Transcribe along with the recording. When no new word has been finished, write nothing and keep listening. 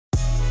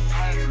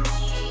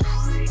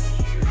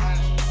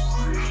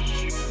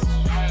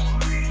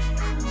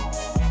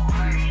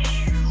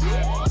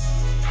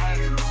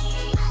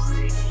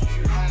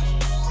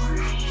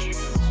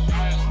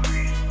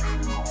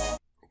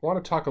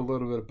want to talk a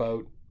little bit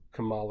about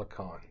Kamala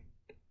Kahn.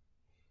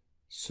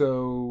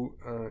 So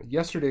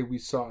yesterday we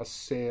saw a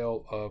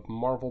sale of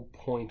Marvel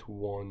Point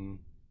 1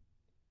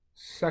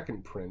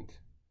 second print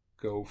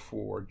go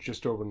for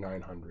just over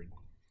 900.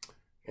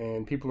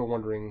 And people are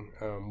wondering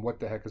what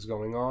the heck is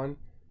going on.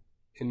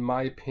 In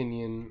my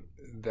opinion,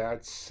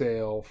 that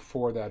sale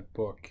for that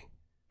book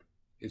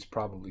is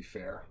probably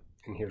fair,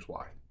 and here's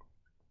why.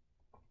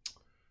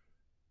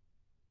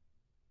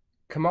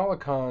 Kamala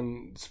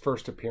Khan's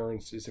first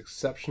appearance is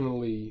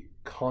exceptionally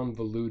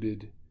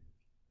convoluted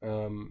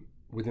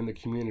within the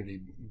community,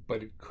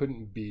 but it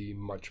couldn't be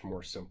much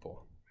more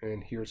simple.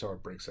 And here's how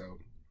it breaks out.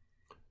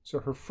 So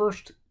her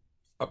first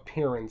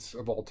appearance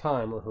of all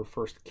time, or her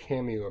first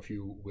cameo, if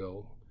you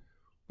will,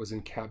 was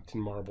in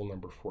Captain Marvel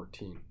number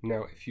 14.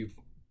 Now, if you've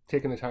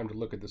taken the time to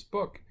look at this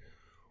book,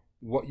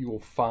 what you will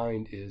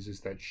find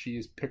is that she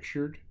is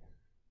pictured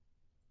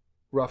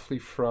roughly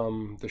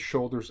from the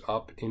shoulders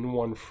up in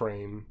one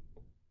frame,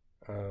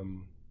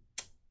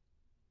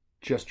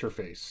 just her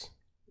face,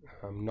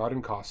 not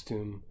in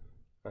costume.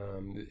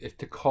 If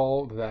to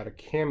call that a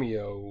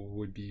cameo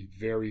would be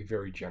very,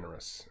 very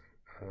generous.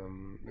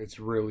 It's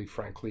really,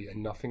 frankly, a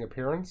nothing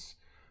appearance,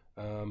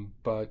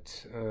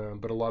 but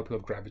a lot of people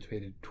have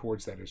gravitated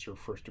towards that as her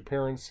first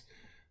appearance.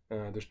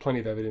 There's plenty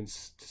of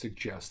evidence to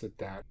suggest that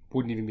that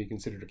wouldn't even be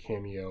considered a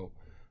cameo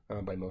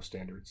by most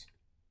standards.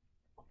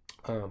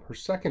 Her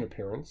second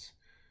appearance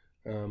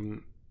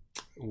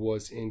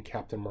was in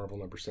Captain Marvel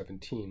number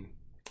 17.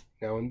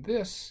 Now in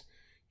this,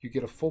 you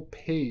get a full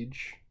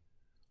page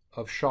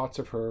of shots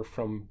of her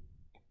from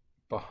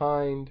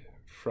behind,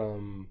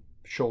 from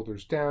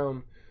shoulders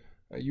down.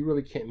 You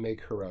really can't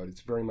make her out.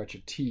 It's very much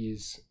a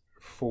tease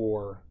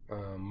for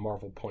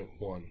Marvel Point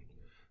 1,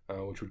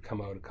 which would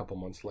come out a couple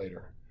months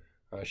later.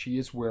 She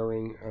is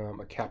wearing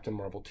a Captain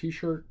Marvel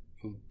t-shirt,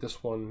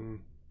 this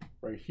one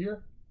right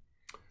here,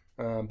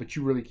 but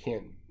you really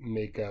can't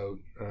make out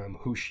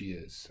who she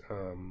is.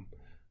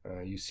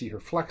 You see her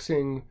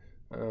flexing,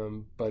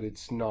 but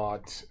it's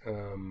not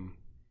in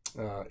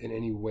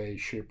any way,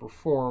 shape, or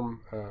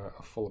form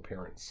a full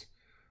appearance.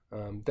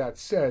 That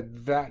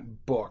said,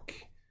 that book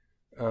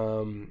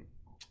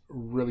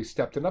really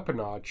stepped it up a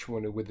notch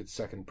with its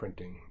second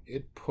printing.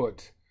 It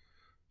put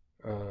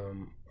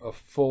a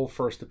full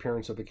first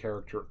appearance of the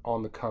character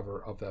on the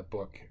cover of that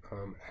book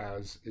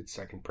as its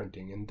second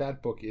printing. And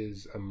that book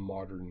is a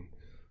modern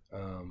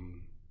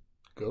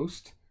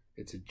ghost.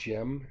 It's a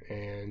gem,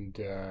 and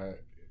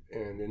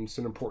it's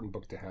an important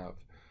book to have.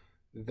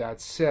 That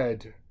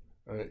said,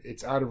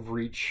 it's out of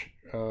reach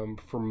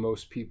for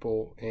most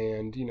people,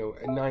 and a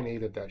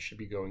 9.8 of that should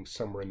be going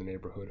somewhere in the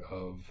neighborhood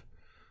of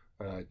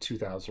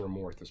 2,000 or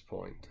more at this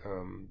point.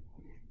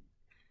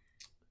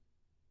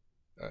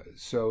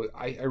 So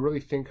I really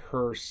think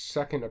her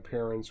second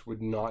appearance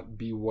would not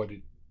be what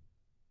it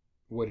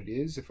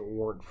is if it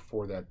weren't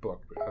for that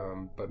book.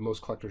 But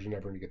most collectors are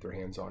never going to get their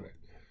hands on it.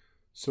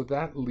 So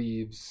that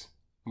leaves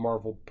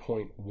Marvel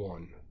Point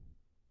 1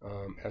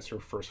 as her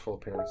first full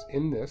appearance.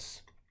 In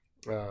this,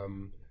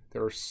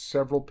 there are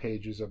several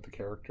pages of the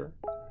character,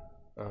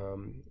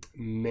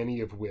 many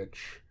of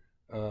which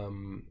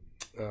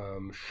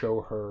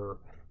show her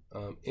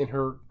in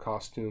her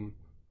costume,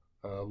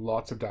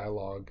 lots of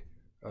dialogue,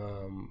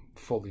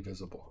 fully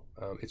visible.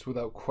 It's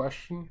without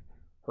question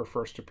her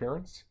first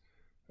appearance,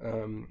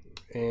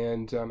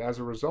 and as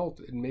a result,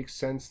 it makes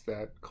sense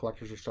that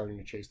collectors are starting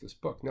to chase this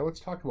book. Now let's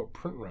talk about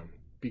print run,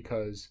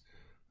 because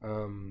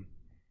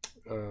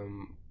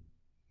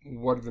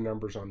what are the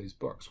numbers on these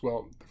books?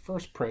 Well, the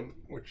first print,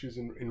 which is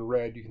in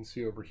red, you can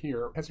see over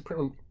here, has a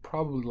print run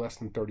probably less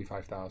than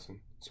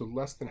 35,000, so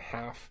less than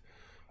half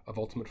of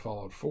Ultimate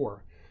Fallout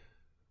 4,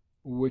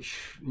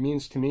 which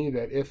means to me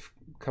that if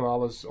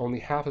Kamala's only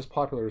half as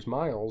popular as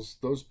Miles,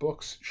 those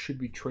books should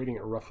be trading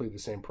at roughly the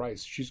same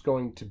price. She's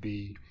going to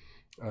be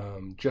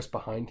just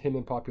behind him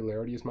in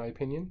popularity, is my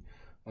opinion.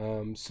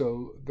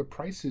 So the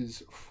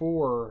prices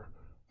for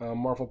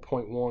Marvel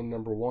Point 1,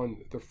 number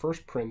 1, the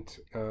first print,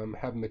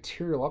 have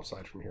material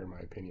upside from here, in my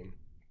opinion.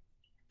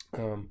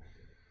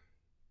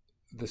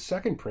 The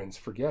second prints,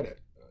 forget it.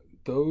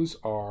 Those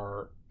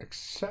are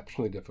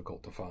exceptionally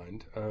difficult to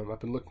find.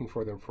 I've been looking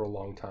for them for a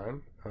long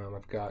time.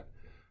 I've got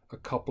a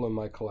couple in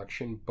my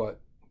collection,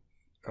 but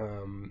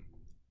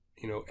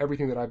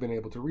everything that I've been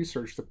able to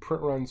research, the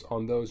print runs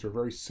on those are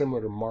very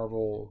similar to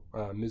Marvel,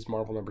 Ms.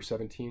 Marvel number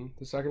 17,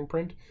 the second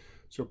print,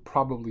 so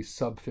probably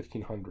sub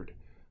 1,500.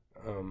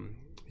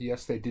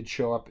 Yes, they did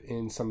show up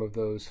in some of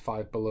those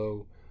Five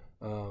Below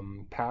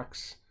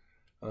packs,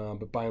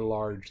 but by and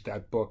large,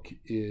 that book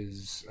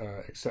is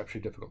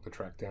exceptionally difficult to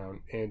track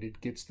down, and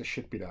it gets the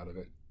shit beat out of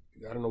it.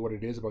 I don't know what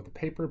it is about the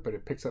paper, but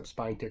it picks up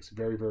spine ticks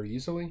very, very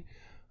easily,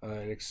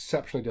 and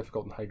exceptionally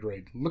difficult in high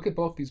grade. Look at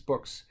both these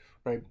books,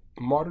 right?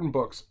 Modern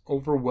books,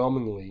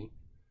 overwhelmingly,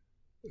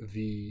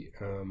 the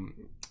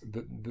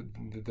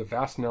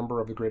vast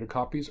number of the graded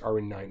copies are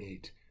in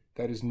 9.8.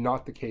 That is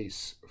not the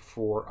case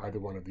for either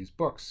one of these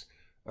books.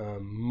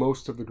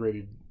 Most of the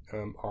graded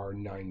are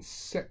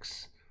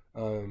 9.6,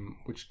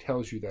 which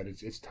tells you that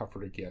it's tougher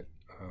to get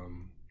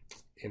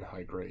in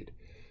high grade.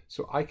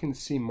 So I can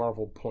see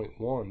Marvel Point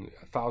One,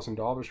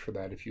 $1,000 for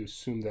that. If you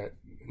assume that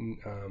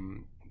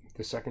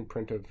the second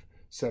print of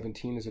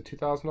 17 is a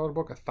 $2,000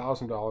 book,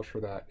 $1,000 for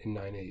that in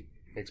 9/8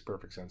 makes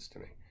perfect sense to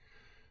me.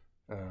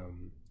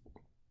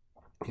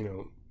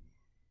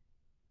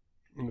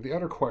 The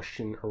other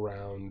question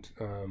around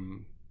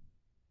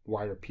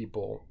why are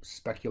people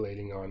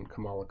speculating on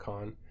Kamala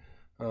Kahn?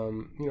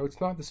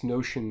 It's not this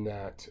notion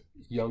that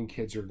young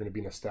kids are going to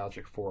be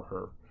nostalgic for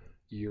her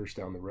years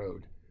down the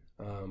road.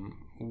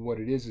 What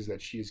it is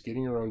that she is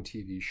getting her own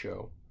TV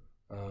show.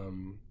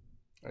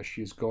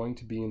 She is going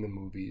to be in the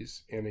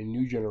movies, and a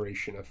new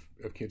generation of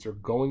kids are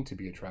going to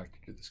be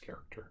attracted to this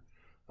character.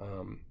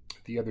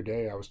 The other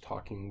day, I was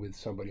talking with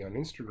somebody on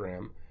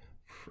Instagram,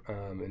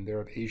 and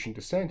they're of Asian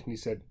descent, and he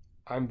said,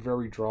 I'm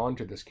very drawn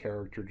to this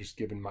character just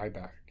given my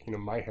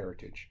my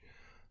heritage.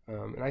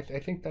 And I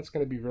think that's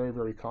going to be very,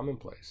 very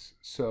commonplace.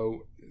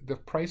 So the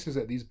prices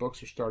that these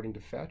books are starting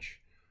to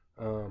fetch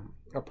are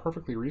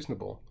perfectly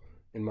reasonable,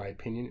 in my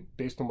opinion,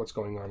 based on what's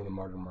going on in the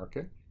modern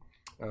market.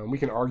 We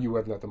can argue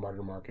whether or not the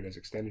modern market has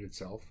extended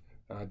itself.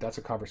 That's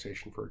a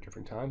conversation for a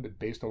different time. But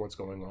based on what's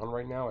going on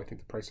right now, I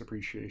think the price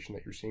appreciation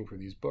that you're seeing for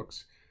these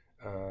books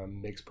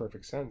makes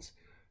perfect sense.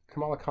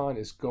 Kamala Kahn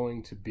is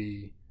going to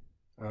be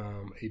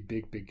a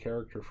big, big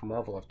character for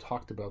Marvel. I've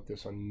talked about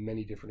this on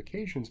many different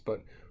occasions,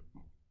 but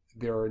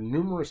there are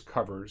numerous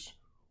covers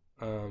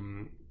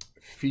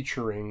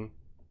featuring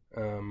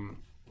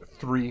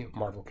 3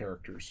 Marvel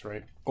characters,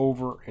 right,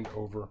 over and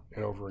over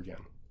and over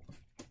again.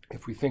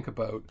 If we think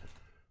about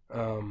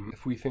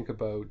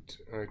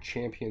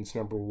Champions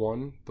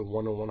 #1, the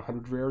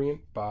 1/100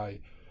 variant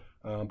by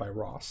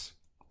Ross,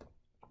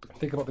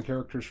 think about the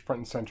characters front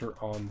and center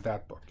on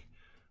that book.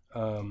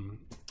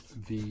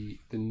 The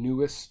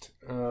newest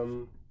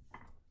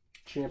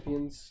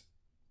Champions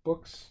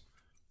books,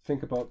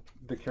 think about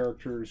the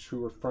characters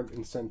who are front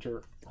and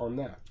center on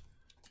that.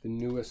 The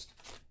newest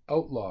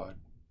Outlawed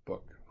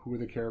book, who are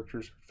the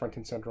characters front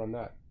and center on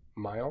that?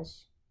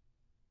 Miles,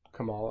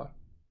 Kamala,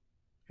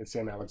 and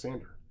Sam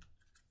Alexander,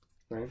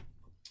 right?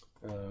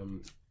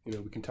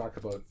 We can talk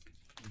about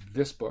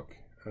this book.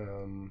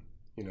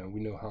 We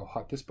know how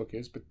hot this book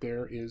is, but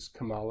there is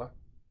Kamala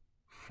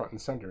front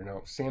and center.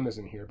 Now, Sam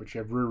isn't here, but you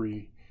have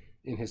Ruri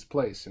in his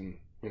place, and,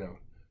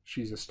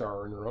 she's a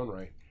star in her own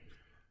right.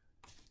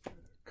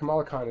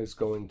 Kamala Kahn is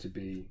going to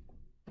be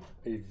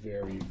a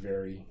very,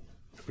 very,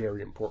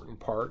 very important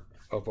part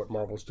of what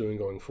Marvel's doing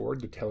going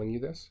forward. They're telling you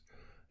this.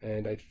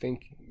 And I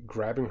think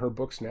grabbing her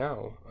books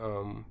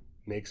now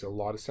makes a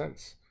lot of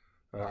sense.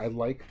 I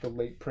like the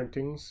late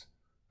printings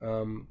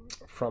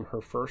from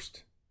her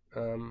first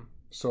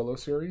solo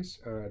series.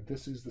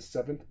 This is the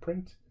 7th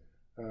print.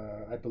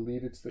 I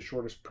believe it's the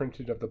shortest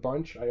printed of the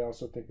bunch. I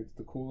also think it's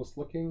the coolest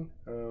looking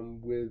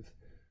with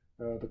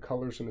the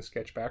colors in the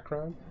sketch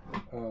background.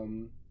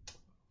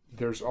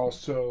 There's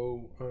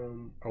also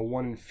a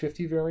 1 in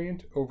 50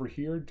 variant over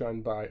here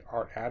done by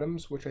Art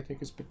Adams, which I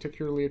think is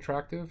particularly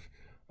attractive.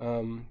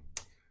 And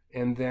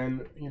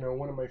then,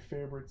 one of my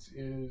favorites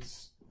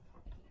is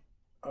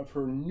of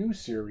her new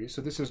series.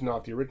 So this is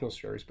not the original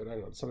series, but I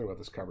don't know, something about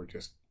this cover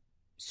just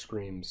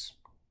screams,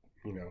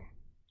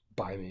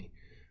 buy me.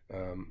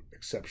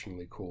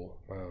 Exceptionally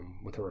cool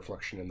with her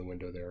reflection in the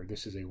window there.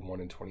 This is a 1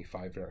 in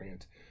 25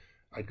 variant.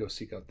 I'd go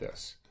seek out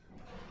this.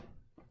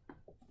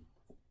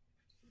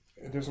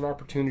 There's an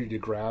opportunity to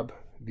grab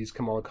these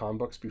Kamala Kahn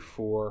books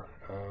before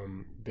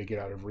they get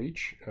out of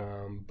reach,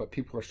 but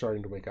people are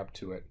starting to wake up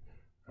to it.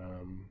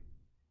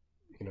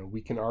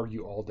 We can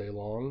argue all day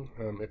long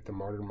if the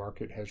modern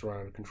market has run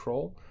out of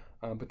control,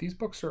 but these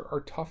books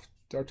are tough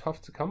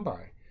to come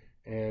by.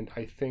 And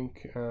I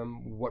think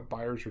what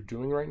buyers are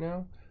doing right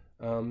now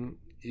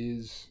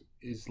is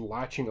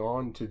latching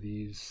on to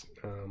these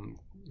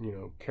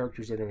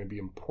characters that are going to be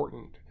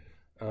important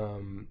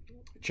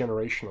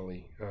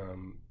generationally,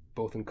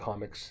 both in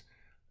comics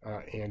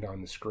and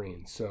on the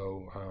screen.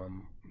 So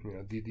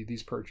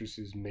these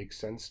purchases make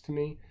sense to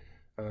me.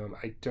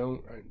 I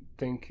don't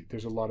think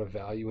there's a lot of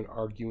value in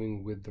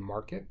arguing with the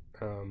market.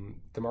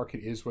 The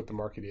market is what the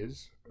market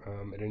is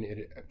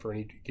for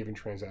any given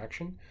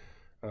transaction,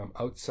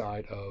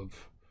 outside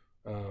of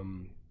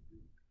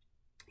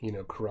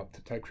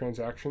corrupt type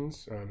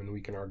transactions, and we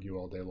can argue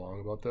all day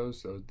long about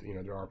those. So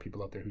there are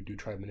people out there who do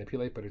try to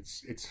manipulate, but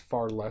it's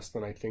far less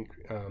than I think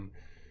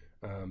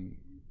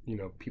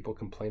people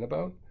complain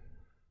about.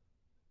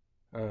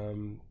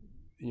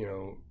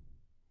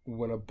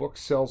 When a book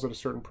sells at a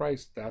certain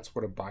price, that's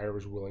what a buyer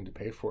is willing to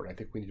pay for it. I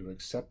think we need to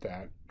accept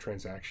that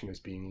transaction as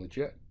being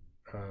legit.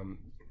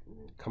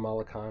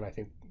 Kamala Kahn, I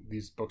think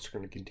these books are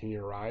going to continue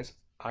to rise.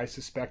 I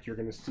suspect you're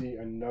going to see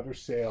another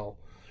sale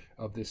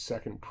of this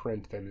second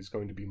print that is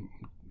going to be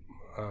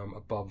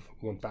above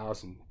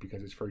 1,000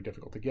 because it's very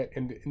difficult to get.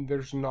 And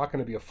there's not going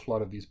to be a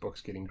flood of these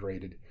books getting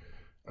graded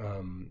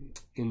in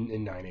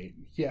 9/8.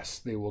 Yes,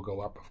 they will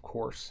go up, of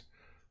course,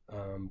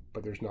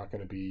 but there's not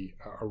going to be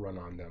a run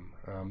on them.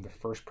 The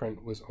first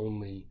print was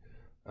only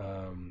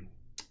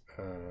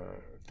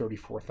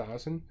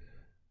 34,000.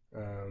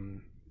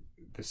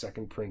 the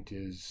second print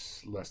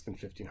is less than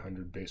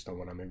 1,500 based on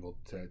what I'm able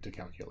to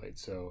calculate.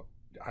 So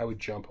I would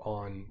jump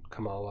on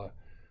Kamala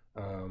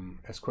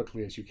as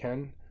quickly as you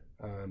can,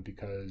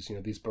 because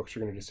these books are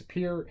going to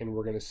disappear, and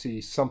we're going to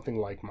see something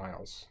like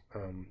Miles.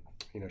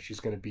 She's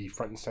going to be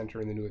front and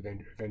center in the new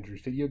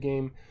Avengers video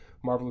game.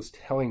 Marvel is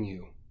telling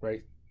you,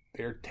 right?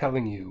 They're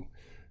telling you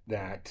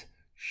that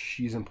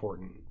she's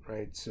important,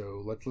 right?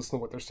 So let's listen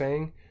to what they're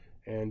saying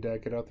and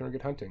get out there and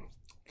get hunting.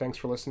 Thanks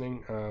for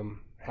listening.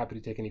 Happy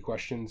to take any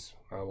questions.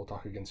 We'll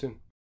talk again soon.